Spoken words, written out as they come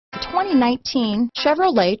2019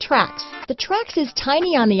 Chevrolet Trax. The Trax is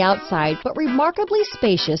tiny on the outside, but remarkably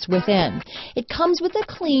spacious within. It comes with a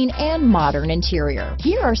clean and modern interior.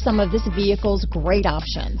 Here are some of this vehicle's great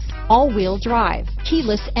options: all-wheel drive,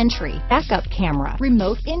 keyless entry, backup camera,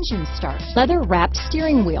 remote engine start, leather-wrapped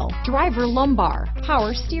steering wheel, driver lumbar,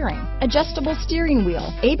 power steering, adjustable steering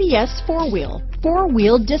wheel, ABS four-wheel,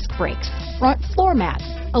 four-wheel disc brakes, front floor mats,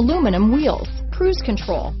 aluminum wheels, cruise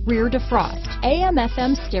control, rear defrost,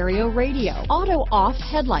 AM/FM stereo radio, auto-off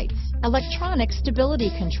headlights, electronic stability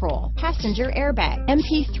control, passenger airbag,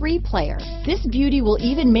 MP3 player. This beauty will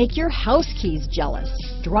even make your house keys jealous.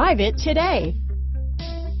 Drive it today.